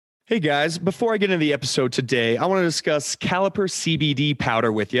Hey guys, before I get into the episode today, I want to discuss Caliper CBD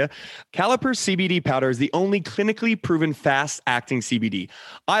powder with you. Caliper CBD powder is the only clinically proven fast-acting CBD.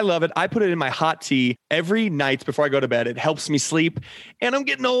 I love it. I put it in my hot tea every night before I go to bed. It helps me sleep. And I'm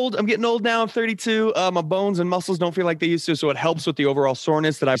getting old. I'm getting old now. I'm 32. My bones and muscles don't feel like they used to, so it helps with the overall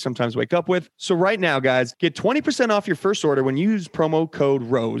soreness that I sometimes wake up with. So right now, guys, get 20% off your first order when you use promo code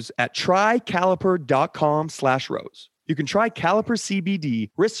ROSE at trycaliper.com/ROSE. You can try Caliper CBD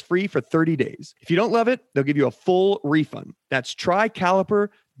risk-free for 30 days. If you don't love it, they'll give you a full refund. That's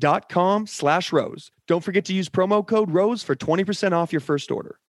trycaliper.com/ROSE. Don't forget to use promo code ROSE for 20% off your first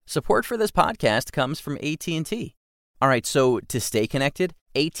order. Support for this podcast comes from AT&T. All right, so to stay connected,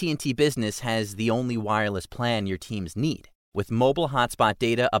 AT&T Business has the only wireless plan your teams need. With mobile hotspot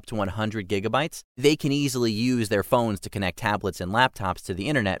data up to 100 gigabytes, they can easily use their phones to connect tablets and laptops to the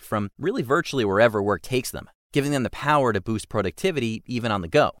internet from really virtually wherever work takes them, giving them the power to boost productivity even on the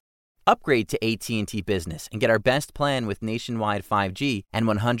go. Upgrade to AT&T Business and get our best plan with nationwide 5G and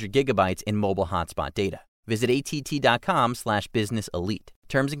 100 gigabytes in mobile hotspot data. Visit att.com/business elite.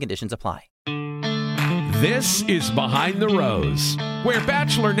 Terms and conditions apply. This is Behind the Rose, where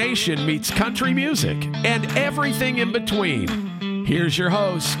Bachelor Nation meets country music and everything in between. Here's your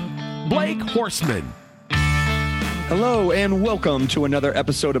host, Blake Horseman. Hello and welcome to another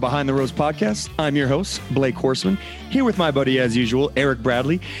episode of Behind the Rose podcast. I'm your host, Blake Horseman, here with my buddy as usual, Eric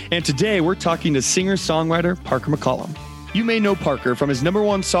Bradley. And today we're talking to singer-songwriter Parker McCollum. You may know Parker from his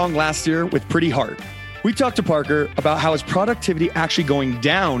 #1 song last year with Pretty Hard. We talked to Parker about how his productivity actually going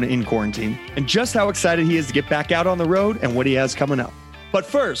down in quarantine and just how excited he is to get back out on the road and what he has coming up. But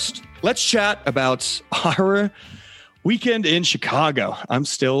first, let's chat about our weekend in Chicago. I'm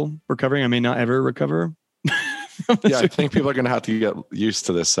still recovering. I may not ever recover. Yeah, I think people are going to have to get used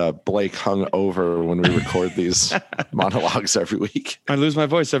to this. Blake hung over when we record these monologues every week. I lose my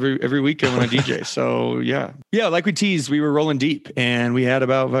voice every weekend when I DJ. So yeah, like we teased, we were rolling deep, and we had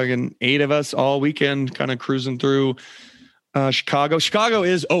about fucking 8 of us all weekend, kind of cruising through Chicago. Chicago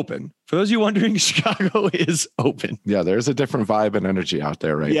is open. For those of you wondering, Chicago is open. Yeah, there's a different vibe and energy out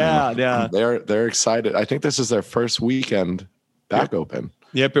there right now. Yeah. They're excited. I think this is their first weekend back open.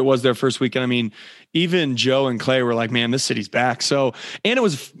 Yep, it was their first weekend. I mean, even Joe and Clay were like, man, this city's back. So, and it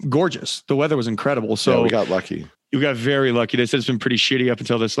was gorgeous. The weather was incredible. So yeah, we got lucky. You got very lucky. They said it's been pretty shitty up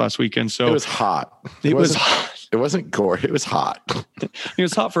until this last weekend. So it was hot. It was hot. It wasn't gorgeous. It was hot. It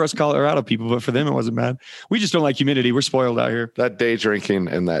was hot for us Colorado people, but for them, it wasn't bad. We just don't like humidity. We're spoiled out here. That day drinking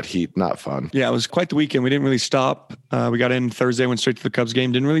and that heat, not fun. Yeah, it was quite the weekend. We didn't really stop. We got in Thursday, went straight to the Cubs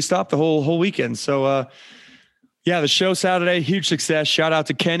game. Didn't really stop the whole weekend. So, yeah, the show Saturday, huge success. Shout out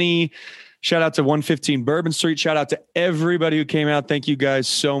to Kenny. Shout out to 115 Bourbon Street. Shout out to everybody who came out. Thank you guys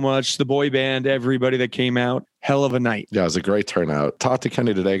so much. The boy band, everybody that came out. Hell of a night. Yeah, it was a great turnout. Talked to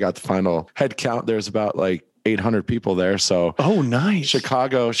Kenny today, got the final head count. There's about like 800 people there. So, oh, nice.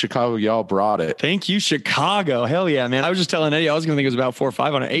 Chicago, y'all brought it. Thank you, Chicago. Hell yeah, man. I was just telling Eddie, I was going to think it was about 400 or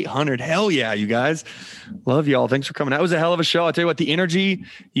 500, 800. Hell yeah, you guys. Love y'all. Thanks for coming out. It was a hell of a show. I'll tell you what, the energy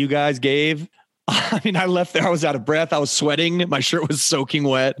you guys gave. I mean, I left there. I was out of breath. I was sweating. My shirt was soaking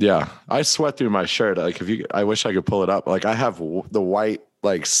wet. Yeah. I sweat through my shirt. Like I wish I could pull it up. Like I have the white,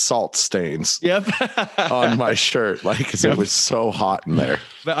 like salt stains on my shirt. Like, cause it was so hot in there.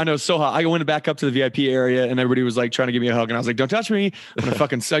 But I know it's so hot. I went back up to the VIP area and everybody was like trying to give me a hug. And I was like, don't touch me. I'm going to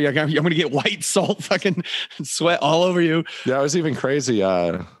fucking sell you. I'm going to get white salt fucking sweat all over you. Yeah. It was even crazy.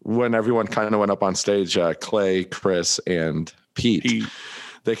 When everyone kind of went up on stage, Clay, Chris, and Pete.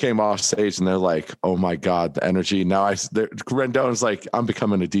 They came off stage and they're like, oh my God, the energy. Now Rendon's like, I'm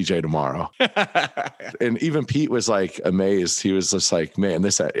becoming a DJ tomorrow. And even Pete was like amazed. He was just like, man,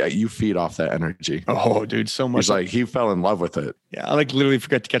 you feed off that energy. Oh, dude, so much. He's like, he fell in love with it. Yeah. I like literally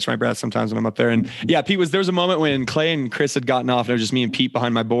forget to catch my breath sometimes when I'm up there. And yeah, there was a moment when Clay and Chris had gotten off and it was just me and Pete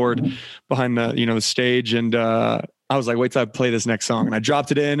behind my board, behind the stage. And, I was like, wait till I play this next song. And I dropped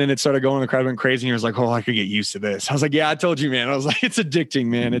it in and it started going. The crowd went crazy. And he was like, oh, I could get used to this. I was like, yeah, I told you, man. I was like, it's addicting,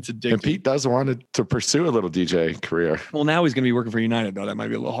 man. It's addicting. And Pete does want to pursue a little DJ career. Well, now he's going to be working for United, though. That might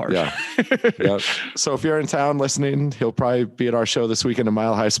be a little hard. Yeah. Yeah. So if you're in town listening, he'll probably be at our show this weekend in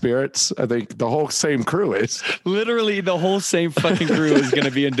Mile High Spirits. I think the whole same crew is. Literally the whole same fucking crew is going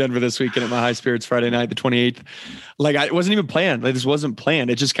to be in Denver this weekend at Mile High Spirits Friday night, the 28th. Like, it wasn't even planned. Like, this wasn't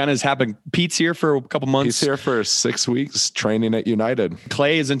planned. It just kind of has happened. Pete's here for a couple months. He's here for 6 weeks training at United.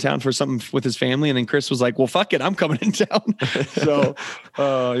 Clay is in town for something with his family. And then Chris was like, well, fuck it. I'm coming in town. So,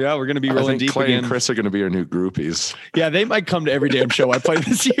 yeah, we're going to be rolling deep Clay again. And Chris are going to be your new groupies. Yeah, they might come to every damn show I play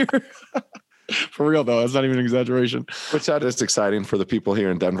this year. For real, though. That's not even an exaggeration. Which that is exciting for the people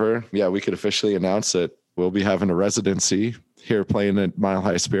here in Denver. Yeah, we could officially announce that we'll be having a residency here playing at Mile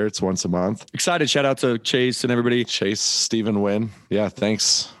High Spirits once a month. Excited. Shout out to Chase and everybody. Chase, Stephen Wynn. Yeah,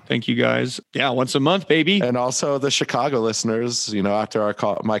 thanks. Thank you guys. Yeah, once a month, baby. And also the Chicago listeners, after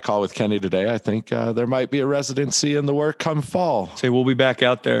my call with Kenny today, I think there might be a residency in the work come fall. Say we'll be back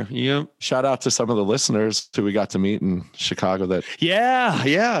out there. Yep. Shout out to some of the listeners who we got to meet in Chicago that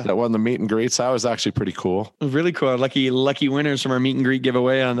won the meet and greets. That was actually pretty cool. Really cool. Lucky winners from our meet and greet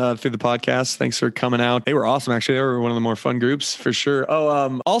giveaway on through the podcast. Thanks for coming out. They were awesome. Actually, they were one of the more fun groups for sure.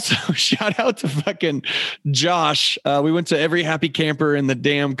 Oh, also shout out to fucking Josh. We went to every happy camper in the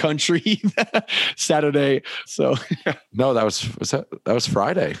damn country Saturday. So no, that was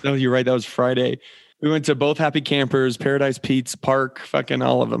Friday. No, you're right. That was Friday. We went to both happy campers, Paradise Pete's Park, fucking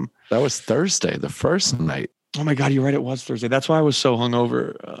all of them. That was Thursday, the first night. Oh my God, you're right. It was Thursday. That's why I was so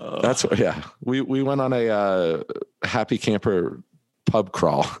hungover. We went on a happy camper pub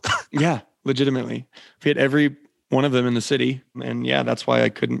crawl. Yeah, legitimately. We had every one of them in the city. And yeah, that's why I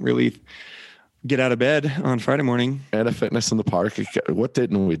couldn't really get out of bed on Friday morning. And a fitness in the park. What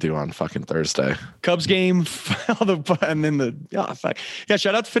didn't we do on fucking Thursday? Cubs game, shout out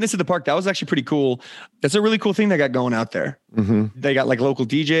to Fitness in the Park. That was actually pretty cool. That's a really cool thing they got going out there. Mm-hmm. They got like local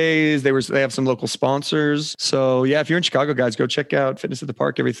DJs. They have some local sponsors. So yeah, if you're in Chicago, guys, go check out Fitness at the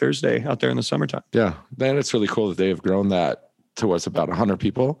Park every Thursday out there in the summertime. Yeah, then it's really cool that they have grown that to about 100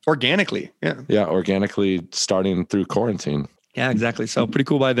 people organically. Yeah, organically starting through quarantine. Yeah, exactly. So pretty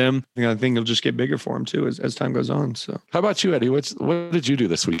cool by them. I think it'll just get bigger for them too as time goes on. So how about you, Eddie? What did you do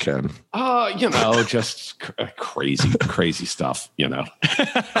this weekend? Just crazy stuff,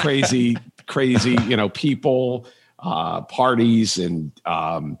 crazy, people, parties and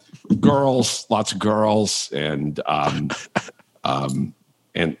girls, lots of girls and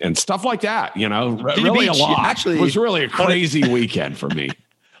stuff like that, really a lot. Actually, it was really a crazy weekend for me.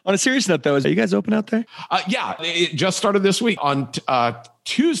 On a serious note, though, are you guys open out there? Yeah, it just started this week. On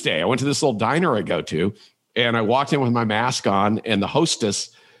Tuesday, I went to this little diner I go to, and I walked in with my mask on, and the hostess,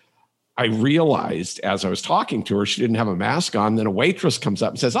 I realized as I was talking to her, she didn't have a mask on. Then a waitress comes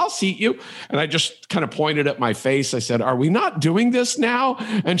up and says, "I'll seat you." And I just kind of pointed at my face. I said, "Are we not doing this now?"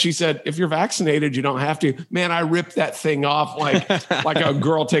 And she said, "If you're vaccinated, you don't have to." Man, I ripped that thing off like a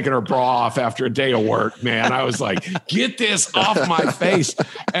girl taking her bra off after a day of work, man. I was like, get this off my face.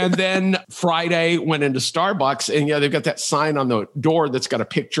 And then Friday went into Starbucks, and they've got that sign on the door that's got a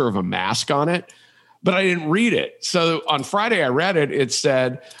picture of a mask on it. But I didn't read it. So on Friday, I read it. It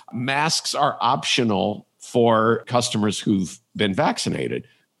said masks are optional for customers who've been vaccinated.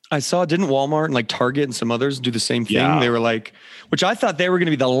 I saw, didn't Walmart and like Target and some others do the same thing? Yeah. They were like, which I thought they were going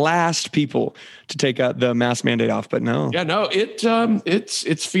to be the last people to take the mask mandate off, but no. Yeah, no,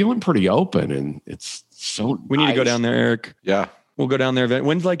 it's feeling pretty open, and it's so We need to go down there, Eric. Yeah. We'll go down there.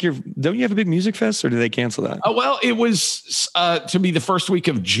 When's don't you have a big music fest, or did they cancel that? Well, it was to be the first week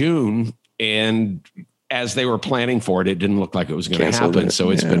of June. And as they were planning for it, it didn't look like it was going to happen.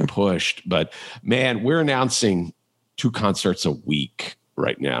 So it's been pushed. But man, we're announcing 2 concerts a week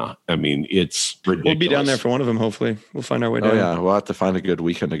right now. I mean, it's ridiculous. We'll be down there for one of them, hopefully. We'll find our way down. Oh, yeah. We'll have to find a good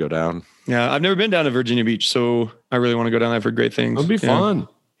weekend to go down. Yeah. I've never been down to Virginia Beach, so I really want to go down there for great things. It'll be fun.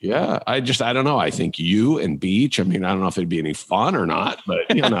 Yeah. I don't know. I think you and Beach, I mean, I don't know if it'd be any fun or not, but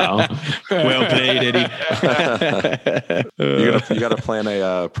Well played, Eddie. You got to plan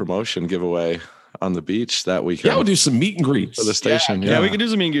a promotion giveaway on the beach that weekend. Yeah, we'll do some meet and greets for the station. Yeah, we can do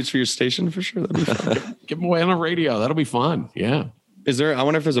some meet and greets for your station for sure. That'd be fun. Give them away on the radio. That'll be fun. Yeah. I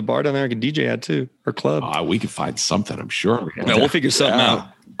wonder if there's a bar down there I can DJ at too, or club. We could find something, I'm sure. We'll figure something out.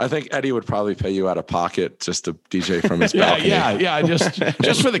 I think Eddie would probably pay you out of pocket just to DJ from his balcony. Yeah.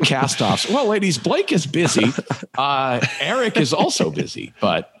 Just for the cast-offs. Well, ladies, Blake is busy. Eric is also busy.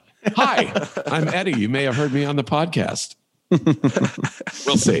 But hi, I'm Eddie. You may have heard me on the podcast.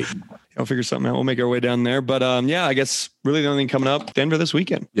 We'll see. I'll figure something out. We'll make our way down there. But I guess really the only thing coming up, Denver this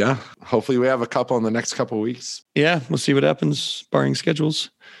weekend. Yeah. Hopefully we have a couple in the next couple of weeks. Yeah. We'll see what happens, barring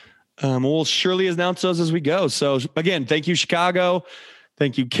schedules. We'll surely announce those as we go. So again, thank you, Chicago.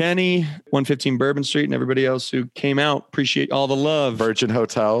 Thank you, Kenny, 115 Bourbon Street, and everybody else who came out. Appreciate all the love. Virgin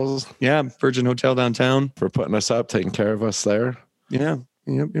Hotels. Yeah, Virgin Hotel downtown. For putting us up, taking care of us there. Yeah,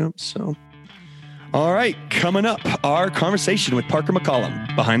 yep. So, all right, coming up, our conversation with Parker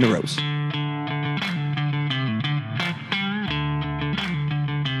McCollum, Behind the Rose.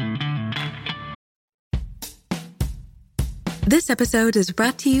 This episode is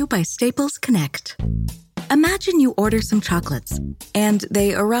brought to you by Staples Connect. Imagine you order some chocolates, and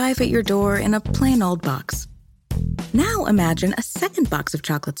they arrive at your door in a plain old box. Now imagine a second box of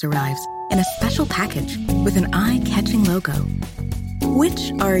chocolates arrives in a special package with an eye-catching logo.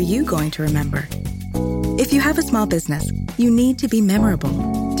 Which are you going to remember? If you have a small business, you need to be memorable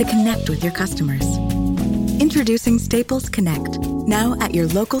to connect with your customers. Introducing Staples Connect, now at your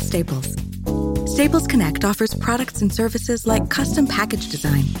local Staples. Staples Connect offers products and services like custom package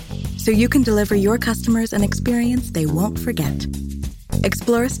design, so you can deliver your customers an experience they won't forget.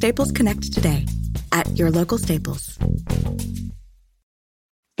 Explore Staples Connect today at your local Staples.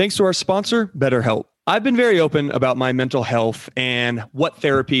 Thanks to our sponsor, BetterHelp. I've been very open about my mental health and what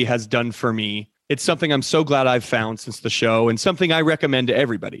therapy has done for me. It's something I'm so glad I've found since the show and something I recommend to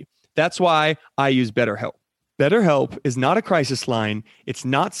everybody. That's why I use BetterHelp. BetterHelp is not a crisis line. It's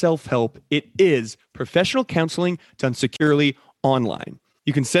not self-help. It is professional counseling done securely online.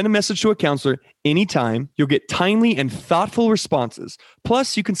 You can send a message to a counselor anytime. You'll get timely and thoughtful responses.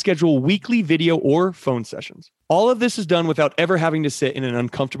 Plus, you can schedule weekly video or phone sessions. All of this is done without ever having to sit in an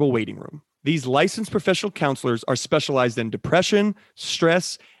uncomfortable waiting room. These licensed professional counselors are specialized in depression,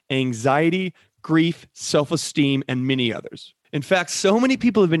 stress, anxiety, grief, self-esteem, and many others. In fact, so many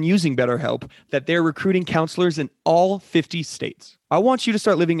people have been using BetterHelp that they're recruiting counselors in all 50 states. I want you to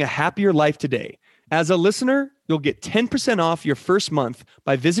start living a happier life today. As a listener, you'll get 10% off your first month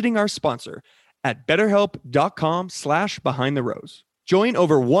by visiting our sponsor at betterhelp.com/behindtherose. Join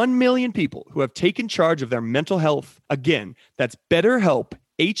over 1 million people who have taken charge of their mental health. Again, that's BetterHelp,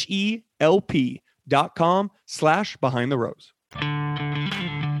 HELP.com/behindtherose.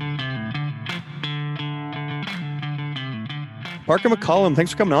 Parker McCollum,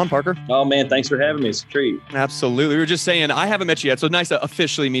 thanks for coming on, Parker. Oh, man, thanks for having me. It's a treat. Absolutely. We were just saying, I haven't met you yet, so nice to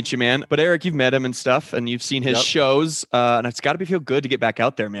officially meet you, man. But Eric, you've met him and stuff, and you've seen his shows, and it's got to feel good to get back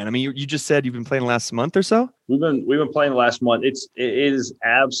out there, man. I mean, you just said you've been playing the last month or so? We've been playing the last month. It is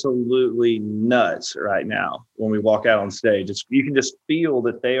absolutely nuts right now when we walk out on stage. You can just feel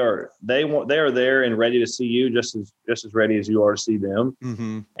that they are there and ready to see you just as ready as you are to see them.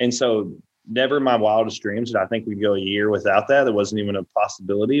 Mm-hmm. And so never in my wildest dreams did I think we'd go a year without that. There wasn't even a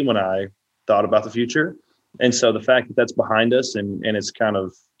possibility when I thought about the future. And so the fact that that's behind us and it's kind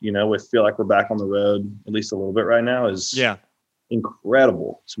of, we feel like we're back on the road at least a little bit right now is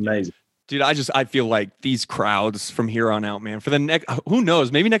incredible. It's amazing. Dude, I feel like these crowds from here on out, man, for the next, who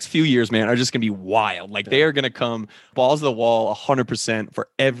knows, maybe next few years, man, are just going to be wild. Like they are going to come balls to the wall 100% for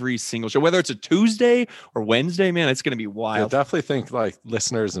every single show, whether it's a Tuesday or Wednesday, man, it's going to be wild. I definitely think like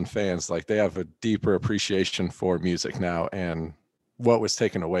listeners and fans, like they have a deeper appreciation for music now and what was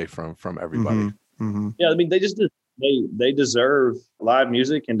taken away from everybody. Mm-hmm. Mm-hmm. Yeah. I mean, they deserve live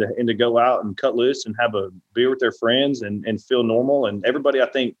music and to go out and cut loose and have a beer with their friends and feel normal. And everybody, I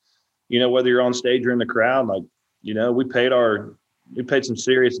think, whether you're on stage or in the crowd, like, we paid some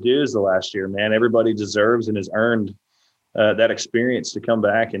serious dues the last year, man. Everybody deserves and has earned that experience to come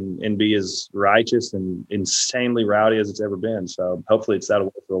back and be as righteous and insanely rowdy as it's ever been. So hopefully it's that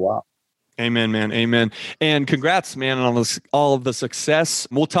way for a while. Amen, man. Amen. And congrats, man, on all of the success.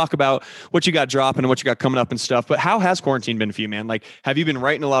 We'll talk about what you got dropping and what you got coming up and stuff. But how has quarantine been for you, man? Like, have you been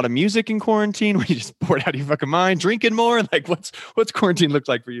writing a lot of music in quarantine? Where you just poured out of your fucking mind, drinking more? Like, what's quarantine looked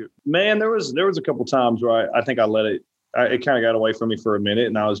like for you? Man, there was a couple times where I think I let it. It kind of got away from me for a minute,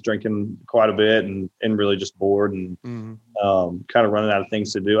 and I was drinking quite a bit and really just bored and kind of running out of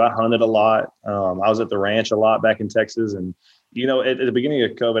things to do. I hunted a lot. I was at the ranch a lot back in Texas, and at the beginning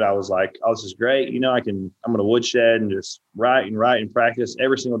of COVID, I was like, "Oh, this is great. I'm going to woodshed and just write and practice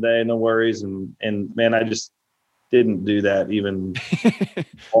every single day, no worries." And man, I just didn't do that even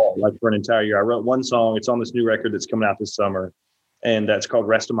like for an entire year. I wrote one song. It's on this new record that's coming out this summer, and that's called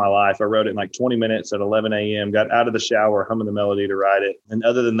 "Rest of My Life." I wrote it in like 20 minutes at 11 a.m. Got out of the shower, humming the melody to write it. And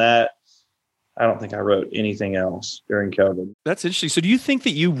other than that, I don't think I wrote anything else during COVID. That's interesting. So, do you think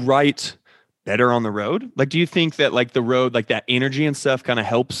that you write better on the road? Like, do you think that like the road, like that energy and stuff kind of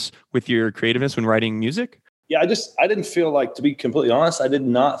helps with your creativeness when writing music? Yeah, I didn't feel like, to be completely honest, I did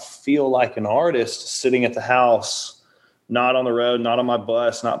not feel like an artist sitting at the house, not on the road, not on my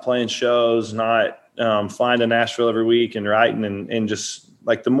bus, not playing shows, not flying to Nashville every week and writing and just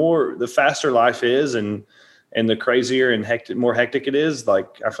like the faster life is and the crazier and more hectic it is, like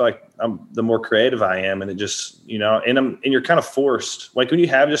I feel like the more creative I am. And it just, and you're kind of forced, like when you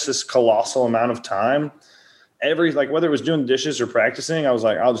have just this colossal amount of time, whether it was doing dishes or practicing, I was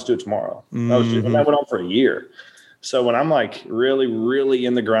like, I'll just do it tomorrow. And that went on for a year. So when I'm like really, really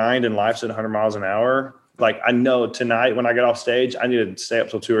in the grind and life's at 100 miles an hour, like I know tonight when I get off stage, I need to stay up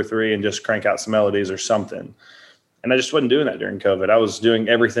till 2 or 3 and just crank out some melodies or something. And I just wasn't doing that during COVID. I was doing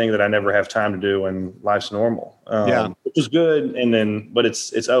everything that I never have time to do when life's normal, which was good. But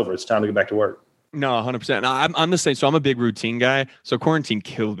it's over. It's time to get back to work. No, 100%. No, I'm the same. So I'm a big routine guy. So quarantine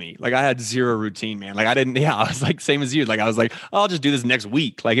killed me. Like I had zero routine, man. Like I was like same as you. Like I was like, oh, I'll just do this next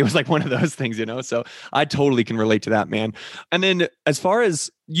week. Like it was like one of those things, you know? So I totally can relate to that, man. And then as far as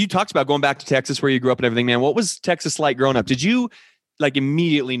you talked about going back to Texas where you grew up and everything, man, what was Texas like growing up? Did you like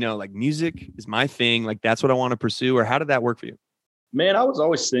immediately know like music is my thing? Like that's what I want to pursue, or how did that work for you? Man, I was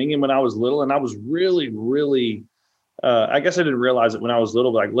always singing when I was little, and I was really, really, I guess I didn't realize it when I was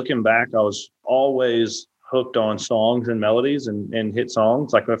little, but like looking back, I was always hooked on songs and melodies and hit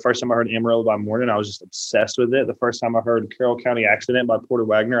songs. Like the first time I heard Amarillo by Morning, I was just obsessed with it. The first time I heard Carroll County Accident by Porter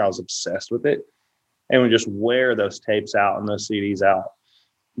Wagner, I was obsessed with it. And we just wear those tapes out and those CDs out.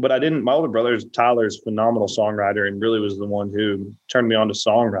 But I didn't, my older brother, Tyler's a phenomenal songwriter and really was the one who turned me on to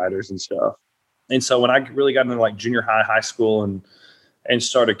songwriters and stuff. And so when I really got into like junior high school and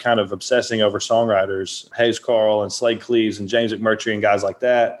started kind of obsessing over songwriters, Hayes Carl and Slade Cleaves and James McMurtry and guys like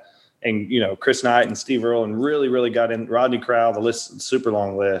that. And, you know, Chris Knight and Steve Earle, and really, really got in Rodney Crowell, the list, super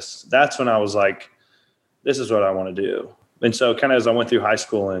long list. That's when I was like, this is what I want to do. And so kind of as I went through high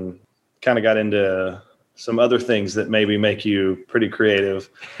school and kind of got into some other things that maybe make you pretty creative,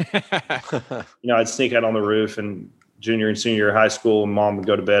 you know, I'd sneak out on the roof and junior and senior year of high school, and mom would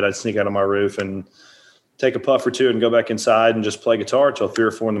go to bed. I'd sneak out on my roof and take a puff or two and go back inside and just play guitar till 3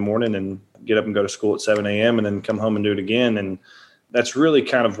 or 4 in the morning and get up and go to school at 7 a.m. and then come home and do it again. And that's really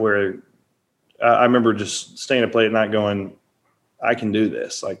kind of where I remember just staying up late at night going, I can do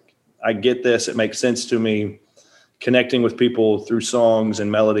this. Like, I get this. It makes sense to me. Connecting with people through songs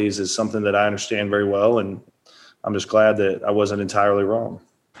and melodies is something that I understand very well. And I'm just glad that I wasn't entirely wrong.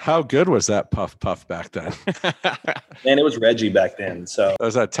 How good was that Puff Puff back then? And it was Reggie back then. So it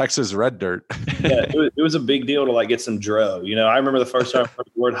was that Texas Red Dirt. Yeah, it was a big deal to like get some dro. You know, I remember the first time I heard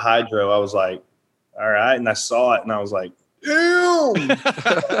the word hydro, I was like, all right. And I saw it and I was like, ew.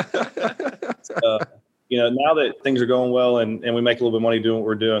 You know, now that things are going well and we make a little bit of money doing what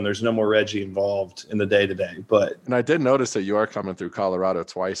we're doing, there's no more Reggie involved in the day to day. But and I did notice that you are coming through Colorado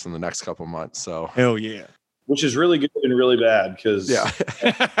twice in the next couple months. So hell yeah. Which is really good and really bad because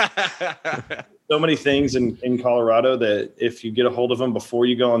so many things in Colorado that if you get a hold of them before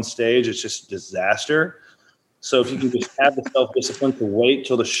you go on stage, it's just disaster. So if you can just have the self-discipline to wait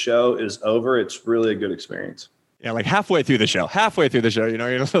till the show is over, it's really a good experience. Yeah, like halfway through the show, you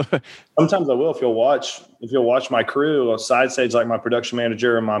know. Sometimes I will, if you'll watch my crew, a side stage, like my production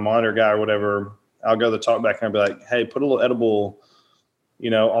manager and my monitor guy or whatever, I'll go to the talk back and I'll be like, hey, put a little edible, you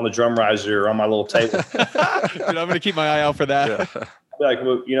know, on the drum riser on my little table. Dude, I'm going to keep my eye out for that. Yeah. Like,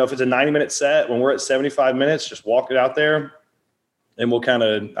 you know, if it's a 90-minute set, when we're at 75 minutes, just walk it out there and we'll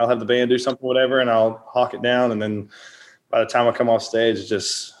I'll have the band do something, whatever, and I'll hawk it down. And then by the time I come off stage, it's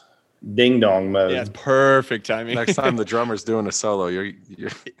just ding dong mode. Yeah, it's perfect timing. Next time the drummer's doing a solo, you're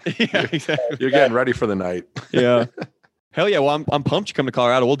exactly. You're getting ready for the night. Yeah. Hell yeah. Well, I'm pumped you come to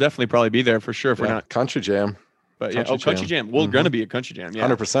Colorado. We'll definitely probably be there for sure if we're not. Country Jam. But yeah, Country Jam. We're going to be at Country Jam. Yeah.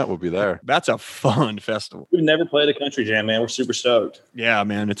 100% we'll be there. That's a fun festival. We've never played a Country Jam, man. We're super stoked. Yeah,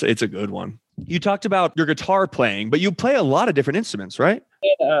 man. It's a good one. You talked about your guitar playing, but you play a lot of different instruments, right?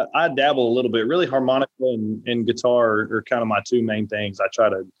 Yeah, I dabble a little bit. Really, harmonica and guitar are kind of my two main things.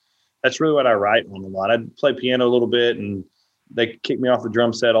 That's really what I write on a lot. I play piano a little bit, and they kick me off the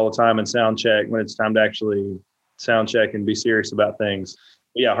drum set all the time and sound check when it's time to actually sound check and be serious about things.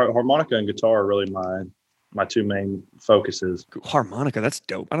 But yeah, harmonica and guitar are really my two main focuses. Harmonica, that's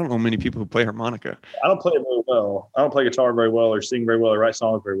dope. I don't know many people who play harmonica. I don't play it very well. I don't play guitar very well or sing very well or write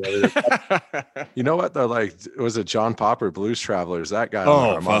songs very well. You know what? Though, like, was it John Popper, Blues Travelers? That guy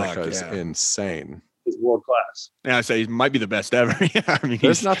on the harmonica is insane. He's world class. Yeah, I say he might be the best ever. Yeah, I mean,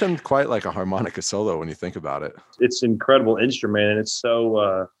 there's nothing quite like a harmonica solo when you think about it. It's an incredible instrument, and it's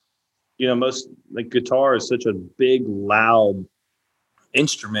so you know, most like guitar is such a big, loud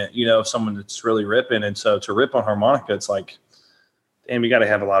instrument, you know, someone that's really ripping. And so to rip on harmonica, it's like, and we got to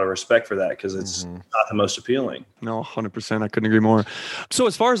have a lot of respect for that because it's not the most appealing. No, 100%. I couldn't agree more. So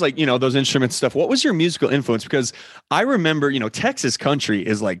as far as like, you know, those instruments stuff, what was your musical influence? Because I remember, you know, Texas country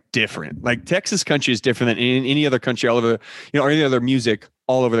is like different. Like Texas country is different than any other country all over the, you know, or any other music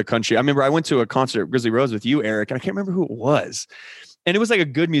all over the country. I remember I went to a concert at Grizzly Rose with you, Eric, and I can't remember who it was. And it was like a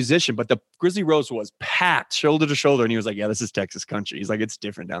good musician, but the Grizzly Rose was packed shoulder to shoulder. And he was like, yeah, this is Texas country. He's like, it's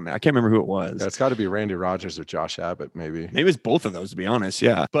different down there. I can't remember who it was. Yeah, it's got to be Randy Rogers or Josh Abbott, maybe. Maybe it's both of those, to be honest.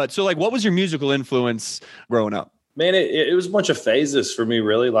 Yeah. But so like, what was your musical influence growing up? Man, it was a bunch of phases for me,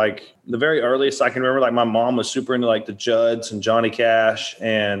 really. Like the very earliest I can remember, like my mom was super into like the Judds and Johnny Cash.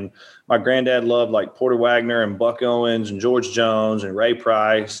 And my granddad loved like Porter Wagner and Buck Owens and George Jones and Ray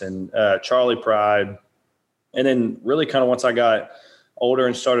Price and Charlie Pride. And then really kind of once I got older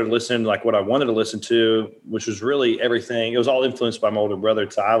and started listening to like what I wanted to listen to, which was really everything. It was all influenced by my older brother,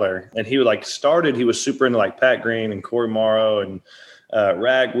 Tyler. And he was super into like Pat Green and Corey Morrow and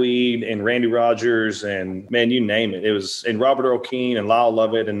Ragweed and Randy Rogers and man, you name it. It was, and Robert Earl Keen and Lyle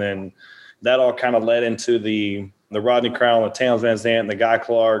Lovett. And then that all kind of led into the Rodney Crowell and the Towns Van Zandt and the Guy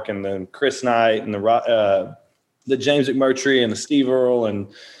Clark and then Chris Knight and the James McMurtry and the Steve Earle, and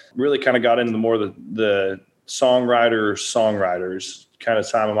really kind of got into the songwriters kind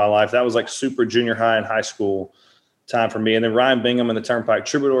of time of my life. That was like super junior high and high school time for me. And then Ryan Bingham and the Turnpike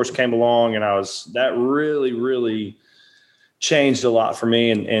Troubadours came along, and that really, really changed a lot for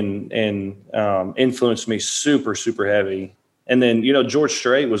me and influenced me super, super heavy. And then, George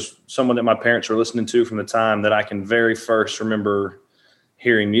Strait was someone that my parents were listening to from the time that I can very first remember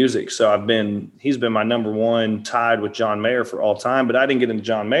hearing music. So he's been my number one, tied with John Mayer for all time, but I didn't get into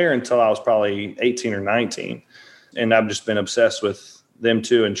John Mayer until I was probably 18 or 19. And I've just been obsessed with them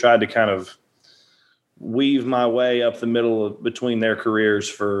too, and tried to kind of weave my way up the middle between their careers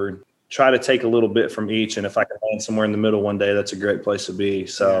try to take a little bit from each. And if I can land somewhere in the middle one day, that's a great place to be.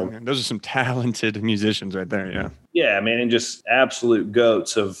 So yeah, those are some talented musicians right there. Yeah. Yeah, man. And just absolute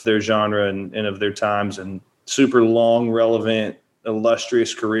goats of their genre and of their times, and super long, relevant,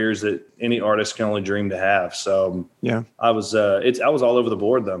 illustrious careers that any artist can only dream to have. So yeah, I was all over the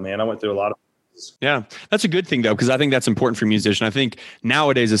board though, man. I went through a lot of. Yeah, that's a good thing though, because I think that's important for musicians. I think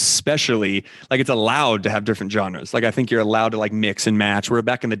nowadays, especially, like it's allowed to have different genres. Like I think you're allowed to like mix and match. Where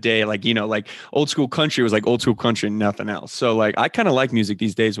back in the day, like like old school country was like old school country and nothing else. So like I kind of like music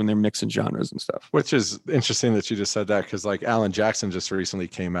these days when they're mixing genres and stuff. Which is interesting that you just said that, because like Alan Jackson just recently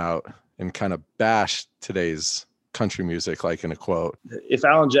came out and kind of bashed today's country music, like in a quote. If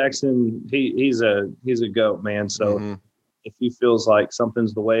Alan Jackson, he's a goat, man. So. If he feels like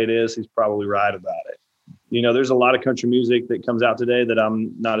something's the way it is, he's probably right about it. There's a lot of country music that comes out today that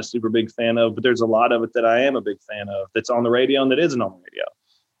I'm not a super big fan of, but there's a lot of it that I am a big fan of that's on the radio and that isn't on the radio.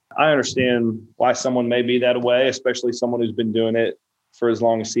 I understand why someone may be that way, especially someone who's been doing it for as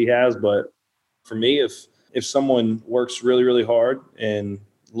long as he has. But for me, if someone works really, really hard and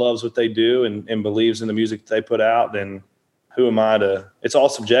loves what they do and believes in the music that they put out, then who am I to, it's all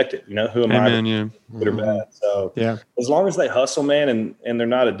subjective, who am I to good or bad. So yeah, as long as they hustle, man, and they're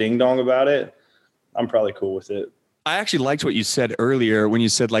not a ding dong about it, I'm probably cool with it. I actually liked what you said earlier when you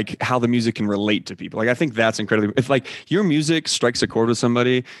said like how the music can relate to people. Like I think that's incredibly, if like your music strikes a chord with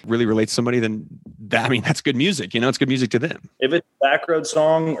somebody, really relates to somebody, then that's good music. It's good music to them. If it's a backroad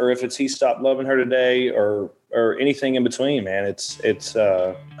song or if it's He Stopped Loving Her Today or anything in between, man, it's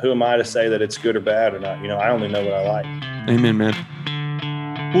who am I to say that it's good or bad or not? I only know what I like. Amen,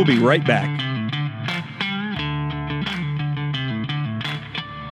 man. We'll be right back.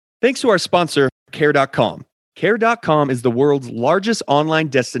 Thanks to our sponsor, Care.com. Care.com is the world's largest online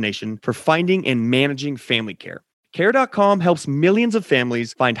destination for finding and managing family care. Care.com helps millions of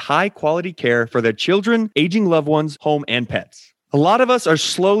families find high-quality care for their children, aging loved ones, home, and pets. A lot of us are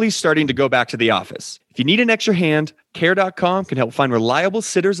slowly starting to go back to the office. If you need an extra hand, Care.com can help find reliable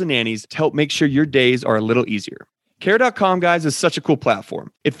sitters and nannies to help make sure your days are a little easier. Care.com, guys, is such a cool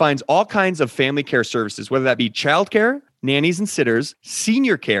platform. It finds all kinds of family care services, whether that be childcare, nannies and sitters,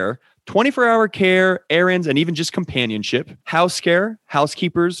 senior care, 24-hour care, errands, and even just companionship, house care,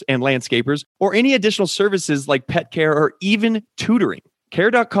 housekeepers, and landscapers, or any additional services like pet care or even tutoring.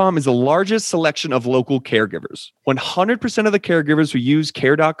 Care.com is the largest selection of local caregivers. 100% of the caregivers who use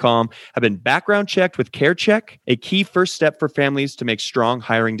Care.com have been background checked with CareCheck, a key first step for families to make strong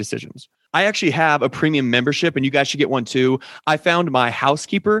hiring decisions. I actually have a premium membership, and you guys should get one too. I found my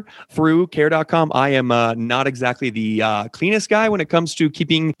housekeeper through Care.com. I am not exactly the cleanest guy when it comes to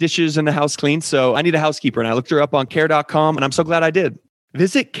keeping dishes in the house clean, so I need a housekeeper, and I looked her up on Care.com, and I'm so glad I did.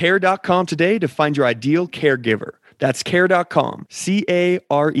 Visit Care.com today to find your ideal caregiver. That's Care.com,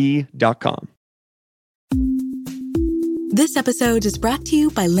 CARE.com. This episode is brought to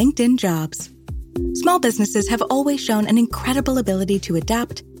you by LinkedIn Jobs. Small businesses have always shown an incredible ability to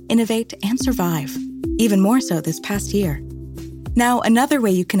adapt, innovate, and survive, even more so this past year. Now, another way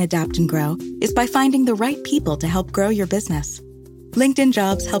you can adapt and grow is by finding the right people to help grow your business. LinkedIn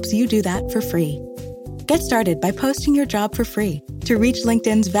Jobs helps you do that for free. Get started by posting your job for free to reach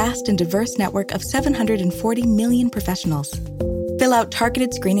LinkedIn's vast and diverse network of 740 million professionals. Fill out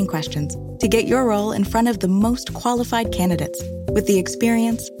targeted screening questions to get your role in front of the most qualified candidates with the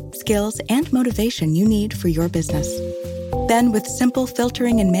experience, skills, and motivation you need for your business. Then, with simple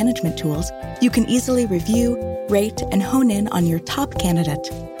filtering and management tools, you can easily review, rate, and hone in on your top candidate.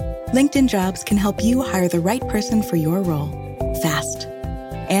 LinkedIn Jobs can help you hire the right person for your role, fast.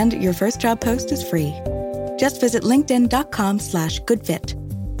 And your first job post is free. Just visit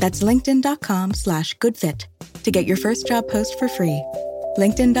linkedin.com/goodfit. That's linkedin.com/goodfit to get your first job post for free.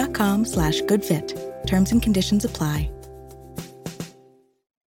 linkedin.com/goodfit. Terms and conditions apply.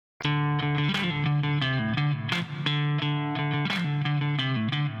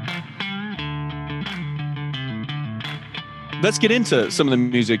 Let's get into some of the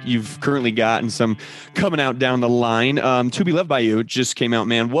music you've currently got and some coming out down the line. To Be Loved by You just came out,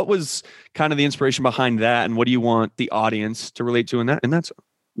 man. What was kind of the inspiration behind that, and what do you want the audience to relate to in that song?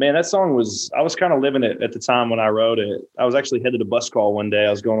 Man, that song I was kind of living it at the time when I wrote it. I was actually headed to bus call one day. I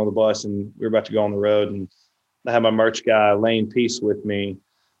was going on the bus and we were about to go on the road, and I had my merch guy, Lane Peace, with me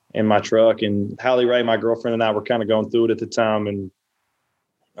in my truck, and Hallie Ray, my girlfriend, and I were kind of going through it at the time. And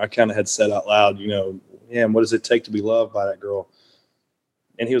I kind of had said out loud, what does it take to be loved by that girl?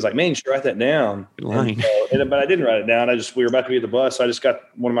 And he was like, man, you should write that down. But I didn't write it down. We were about to be at the bus. So I just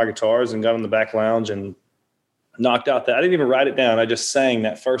got one of my guitars and got in the back lounge and knocked out that. I didn't even write it down. I just sang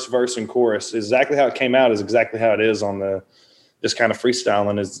that first verse and chorus. Exactly how it came out is exactly how it is on the, just kind of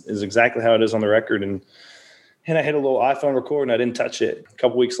freestyling is exactly how it is on the record. And I hit a little iPhone record and I didn't touch it. A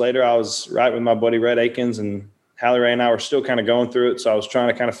couple weeks later, I was writing with my buddy Red Akins, and Hallie Ray and I were still kind of going through it. So I was trying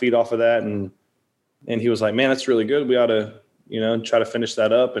to kind of feed off of that. And he was like, man, that's really good. We ought to, try to finish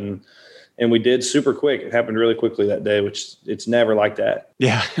that up. And we did super quick. It happened really quickly that day, which it's never like that.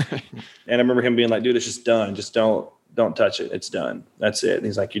 Yeah. And I remember him being like, dude, it's just done. Just don't touch it. It's done. That's it. And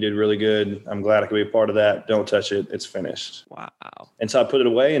he's like, you did really good. I'm glad I could be a part of that. Don't touch it. It's finished. Wow. And so I put it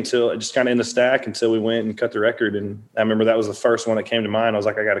away until it just kind of in the stack until we went and cut the record. And I remember that was the first one that came to mind. I was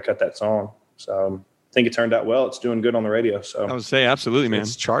like, I got to cut that song. So I think it turned out well. It's doing good on the radio. So I would say absolutely, man.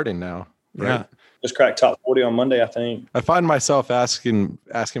 It's charting now. Right? Yeah. Just cracked top 40 on Monday, I think. I find myself asking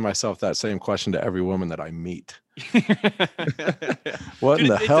myself that same question to every woman that I meet. What in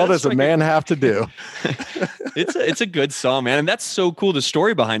the hell does a man have to do? It's a good song, man. And that's so cool, the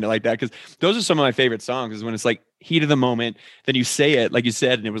story behind it like that, because those are some of my favorite songs, is when it's like heat of the moment, then you say it like you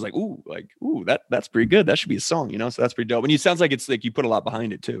said, and it was like, ooh, that's pretty good. That should be a song, so that's pretty dope. And it sounds like it's like you put a lot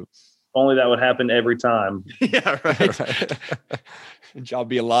behind it too. Only that would happen every time. Yeah, right. Job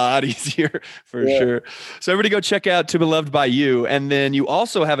be a lot easier for sure. So everybody go check out To Be Loved by You. And then you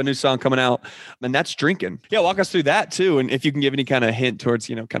also have a new song coming out, and that's Drinking. Yeah, walk us through that too. And if you can give any kind of hint towards,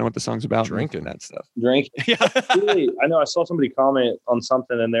 kind of what the song's about. Drinking. That stuff. Drinking. Yeah. Really, I know I saw somebody comment on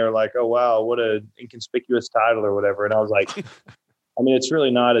something and they were like, oh, wow, what an inconspicuous title or whatever. And I was like, it's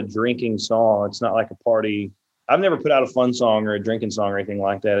really not a drinking song. It's not like a party. I've never put out a fun song or a drinking song or anything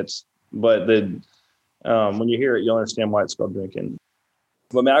like that. But when you hear it, you'll understand why it's called Drinking.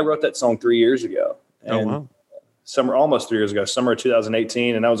 But I wrote that song 3 years ago. And almost 3 years ago, summer of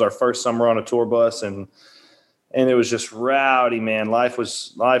 2018. And that was our first summer on a tour bus. And it was just rowdy, man. Life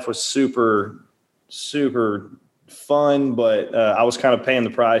was super, super fun. But I was kind of paying the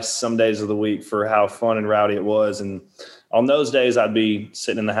price some days of the week for how fun and rowdy it was. And on those days, I'd be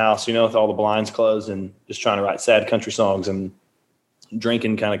sitting in the house, with all the blinds closed and just trying to write sad country songs. And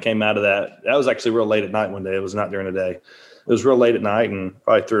drinking kind of came out of that. That was actually real late at night one day. It was not during the day. It was real late at night and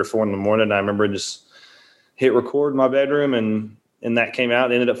probably 3 or 4 in the morning. And I remember just hit record in my bedroom and that came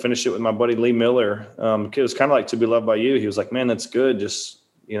out. Ended up finishing it with my buddy Lee Miller. It was kind of like To Be Loved by You. He was like, man, that's good. Just,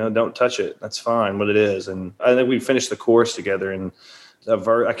 don't touch it. That's fine what it is. And I think we finished the chorus together and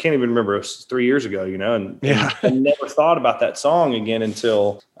I can't even remember. It was 3 years ago, and I never thought about that song again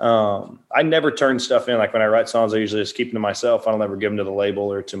until I never turn stuff in. Like when I write songs, I usually just keep them to myself. I don't ever give them to the label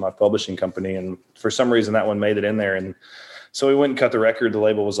or to my publishing company. And for some reason that one made it in there. And so we went and cut the record. The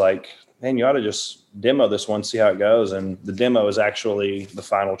label was like, man, you ought to just demo this one, see how it goes. And the demo is actually the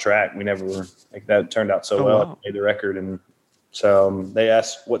final track. We never were like that. Turned out so well. Wow. Made the record. And so they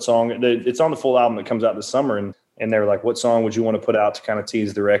asked what song. It's on the full album that comes out this summer. And they were like, what song would you want to put out to kind of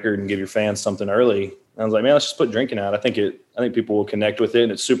tease the record and give your fans something early? And I was like, man, let's just put Drinking out. I think people will connect with it,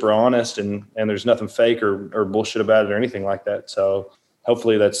 and it's super honest and there's nothing fake or bullshit about it or anything like that. So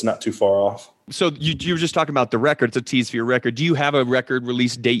hopefully that's not too far off. So you were just talking about the record. It's a tease for your record. Do you have a record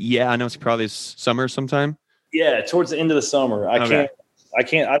release date yet? I know it's probably this summer sometime. Yeah, towards the end of the summer. I don't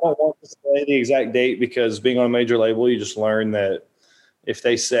want to say the exact date because being on a major label, you just learn that if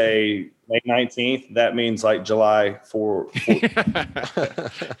they say May 19th, that means like July 4th.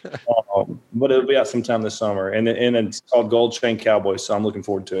 But it'll be out sometime this summer. And it's called Gold Chain Cowboy. So I'm looking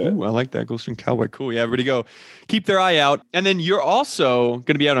forward to it. Ooh, I like that. Gold Chain Cowboy. Cool. Yeah, everybody go keep their eye out. And then you're also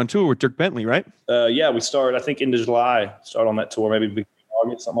going to be out on tour with Dirk Bentley, right? Yeah, we start, I think, into July. Start on that tour, maybe beginning of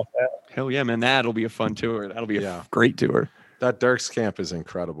August, something like that. Hell yeah, man. That'll be a fun tour. That'll be a great tour. That Dirk's camp is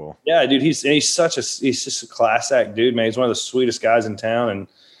incredible. Yeah, dude, he's just a class act dude, man. He's one of the sweetest guys in town,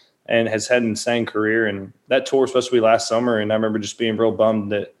 and has had an insane career. And that tour was supposed to be last summer. And I remember just being real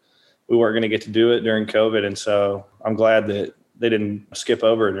bummed that we weren't going to get to do it during COVID. And so I'm glad that they didn't skip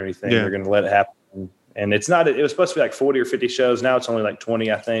over it or anything. They're going to let it happen. And it was supposed to be like 40 or 50 shows. Now it's only like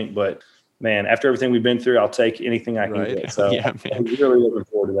 20, I think. But man, after everything we've been through, I'll take anything I can get. So I'm really looking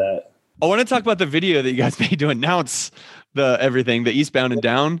forward to that. I want to talk about the video that you guys made to announce the Eastbound and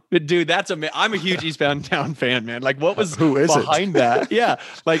Down. But dude, I'm a huge Eastbound and Down fan, man. Like, what was behind that? Yeah.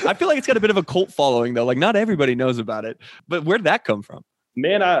 Like, I feel like it's got a bit of a cult following though. Like, not everybody knows about it, but where'd that come from?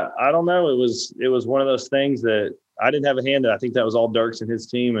 Man, I don't know. It was one of those things that I didn't have a hand in. I think that was all Dirks and his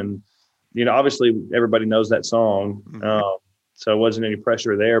team. And, obviously everybody knows that song. So it wasn't any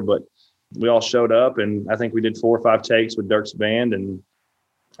pressure there, but we all showed up and I think we did 4 or 5 takes with Dirk's band. And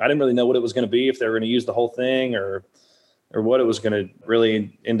I didn't really know what it was going to be, if they were going to use the whole thing or what it was going to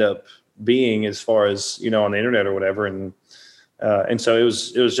really end up being as far as, on the internet or whatever. And so it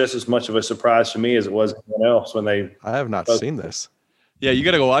was just as much of a surprise to me as it was anyone else when they. I have not seen this. Yeah, you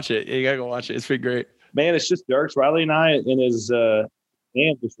got to go watch it. It's pretty great. Man, it's just Dirks, Riley, and I and his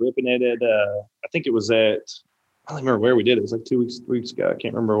band just ripping it at. I think it was at. I don't remember where we did it. It was like 3 weeks ago. I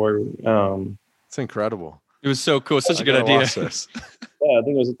can't remember where. It's incredible. It was so cool. Such a good idea. Yeah, I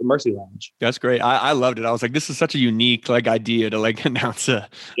think it was at the Mercy Lounge. That's great. I loved it. I was like, this is such a unique idea to announce a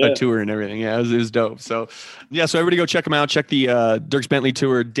tour and everything. Yeah, it was dope. So so everybody go check them out. Check the Dierks Bentley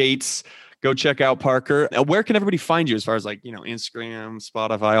tour dates. Go check out Parker. Where can everybody find you as far as Instagram,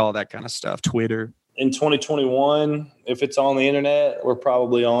 Spotify, all that kind of stuff, Twitter? In 2021, if it's on the internet, we're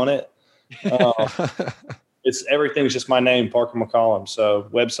probably on it. Everything's just my name, Parker McCollum. So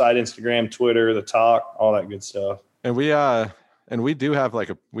website, Instagram, Twitter, the talk, all that good stuff. And we do have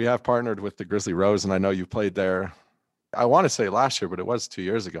we have partnered with the Grizzly Rose, and I know you played there. I want to say last year, but it was 2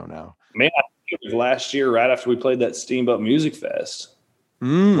 years ago now. Man, I think it was last year, right after we played that Steamboat Music Fest.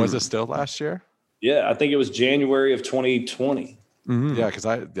 Was it still last year? Yeah, I think it was January of 2020. Yeah, because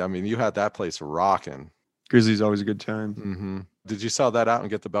I mean, you had that place rocking. Grizzly's always a good time. Did you sell that out and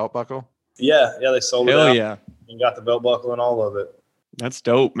get the belt buckle? Yeah, they sold it out. Hell yeah. And got the belt buckle and all of it. That's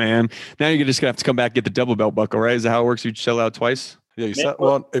dope, man. Now you're just going to have to come back and get the double belt buckle, right? Is that how it works? You sell out twice? Yeah,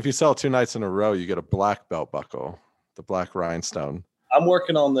 if you sell 2 nights in a row, you get a black belt buckle, the black rhinestone. I'm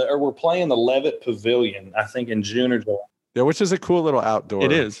working on we're playing the Levitt Pavilion, I think in June or July. Yeah, which is a cool little outdoor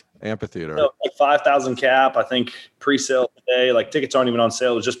amphitheater. Like 5,000 cap, I think pre-sale today. Like tickets aren't even on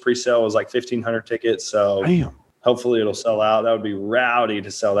sale. It was just pre-sale. It was like 1,500 tickets. So hopefully it'll sell out. That would be rowdy to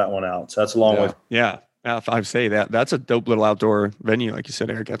sell that one out. So that's a long way. Yeah. If I say that's a dope little outdoor venue. Like you said,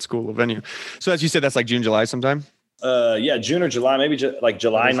 Eric, that's a cool little venue. So as you said, that's like June, July sometime? June or July, maybe like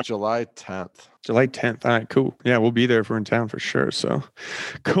July. July 10th. July 10th. All right, cool. Yeah, we'll be there if we're in town for sure. So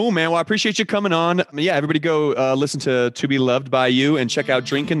cool, man. Well, I appreciate you coming on. Yeah, everybody go listen to Be Loved by You and check out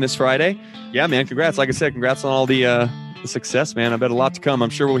Drinking this Friday. Yeah, man. Congrats. Like I said, congrats on all the success, man. I bet a lot to come. I'm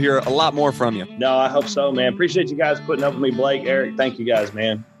sure we'll hear a lot more from you. No, I hope so, man. Appreciate you guys putting up with me, Blake, Eric. Thank you guys,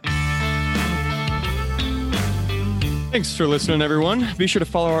 man. Thanks for listening, everyone. Be sure to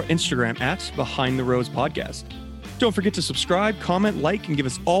follow our Instagram at Behind the Rose Podcast. Don't forget to subscribe, comment, like, and give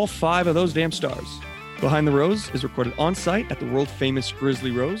us all 5 of those damn stars. Behind the Rose is recorded on site at the world famous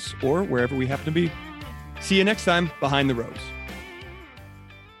Grizzly Rose or wherever we happen to be. See you next time, Behind the Rose.